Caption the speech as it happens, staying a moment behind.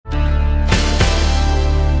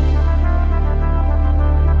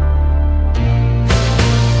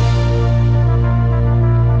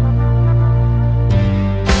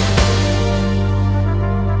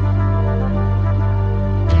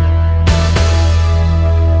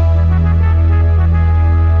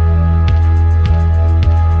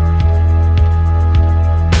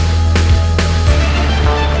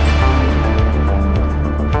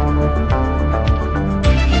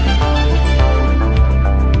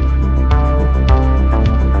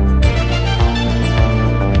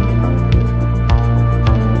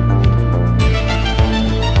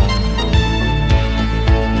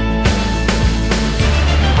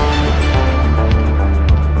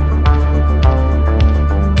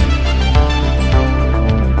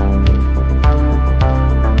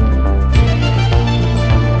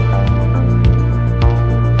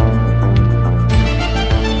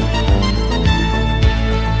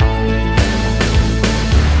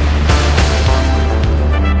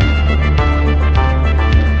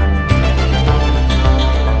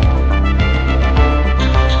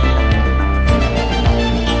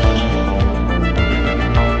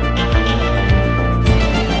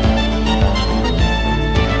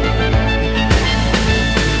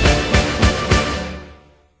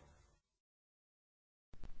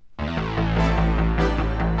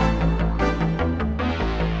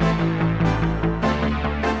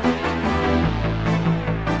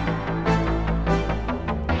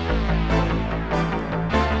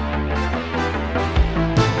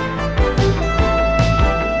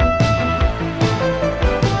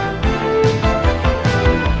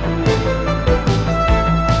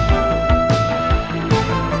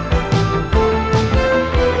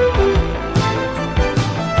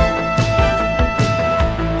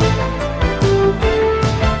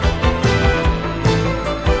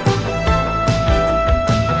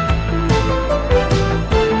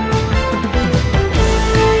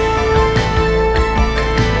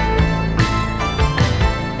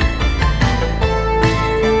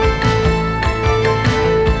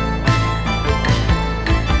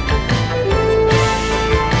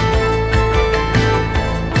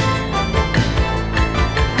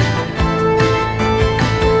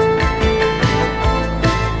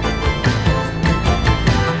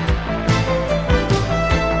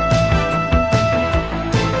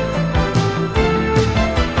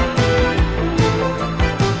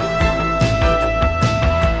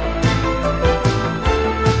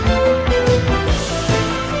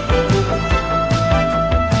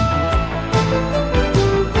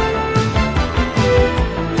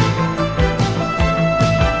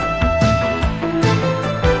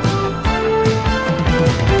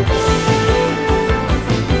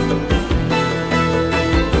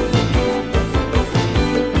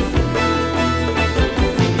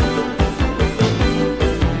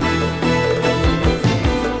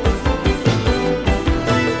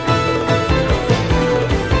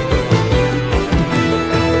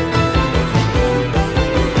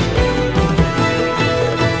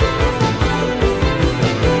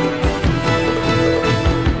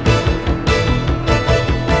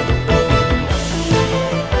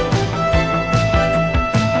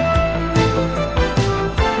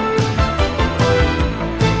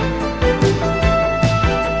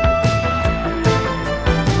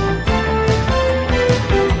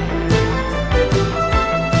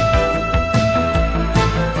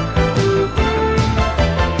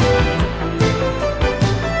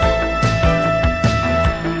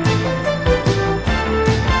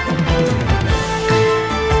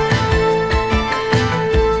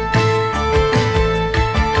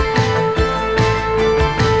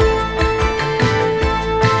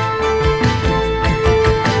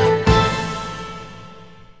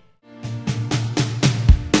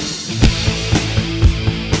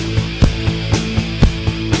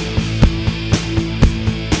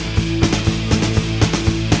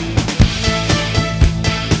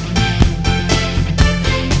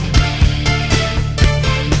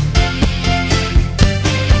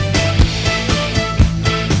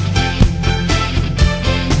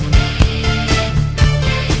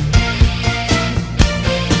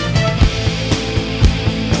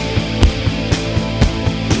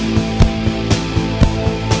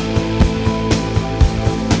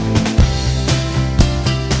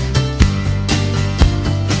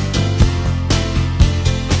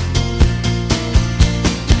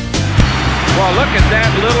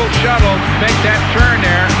shuttle make that turn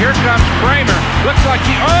there. Here comes Kramer. Looks like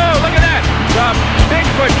oh, look at that. The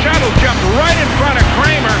Bigfoot shuttle jumped right in front of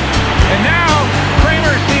Kramer. And now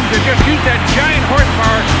Kramer seems to just use that giant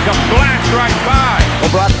horsepower to blast right by.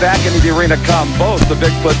 Well, brought back into the arena come both the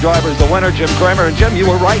Bigfoot drivers, the winner, Jim Kramer. And Jim, you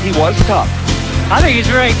were right, he was tough. I think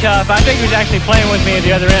he's very tough. I think he was actually playing with me at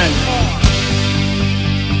the other end.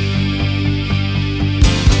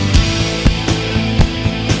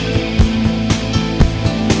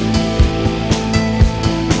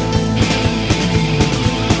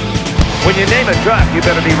 When you name a truck, you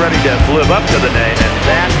better be ready to live up to the name, and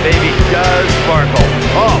that baby does sparkle.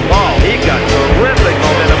 Oh, Paul, he got terrific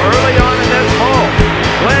momentum early on in this hole.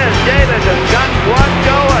 Glenn Davis has got one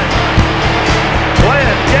going. Glenn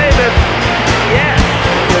Davis, yes,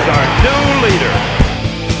 is our new leader.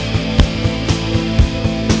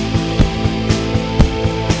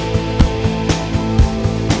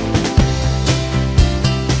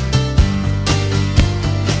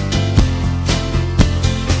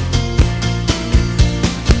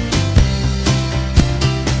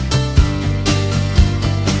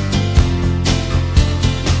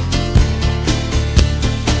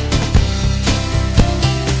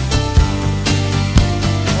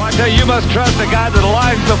 You must trust the guy that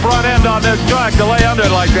lines the front end on this truck to lay under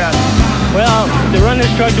it like that. Well, to run this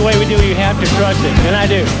truck the way we do, you have to trust it, and I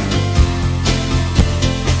do.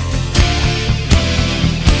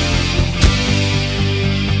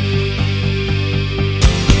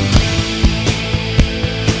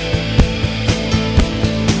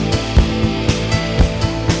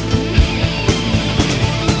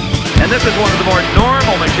 And this is one of the more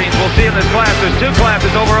normal machines we'll see in this class. There's two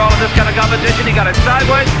classes overall in this kind of competition. He got it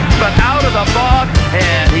sideways, but out of the fog,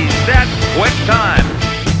 and he's set. Quick time.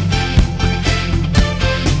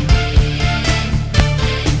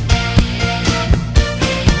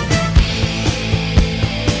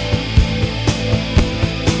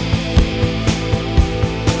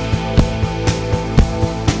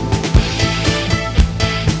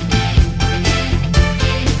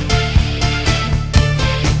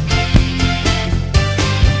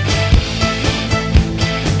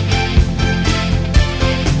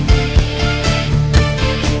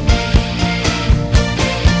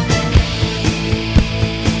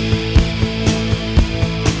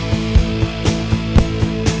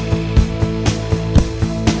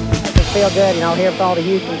 Feel good, you know, here with all the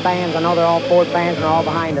Houston fans. I know they're all Ford fans and they're all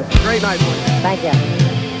behind us. Great night, boys. Thank you.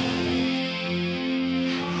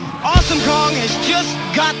 Awesome Kong has just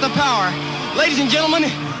got the power. Ladies and gentlemen,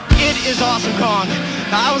 it is Awesome Kong.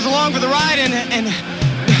 I was along for the ride and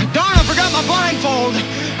darn, I forgot my blindfold.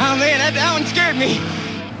 Oh man, that one scared me.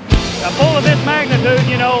 A pull of this magnitude,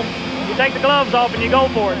 you know, you take the gloves off and you go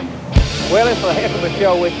for it. Well, it's a heck of a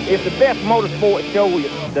show. It's the best motorsport show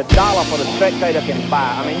the dollar for the spectator can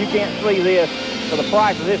buy. I mean, you can't see this for the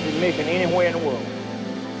price of this admission anywhere in the world.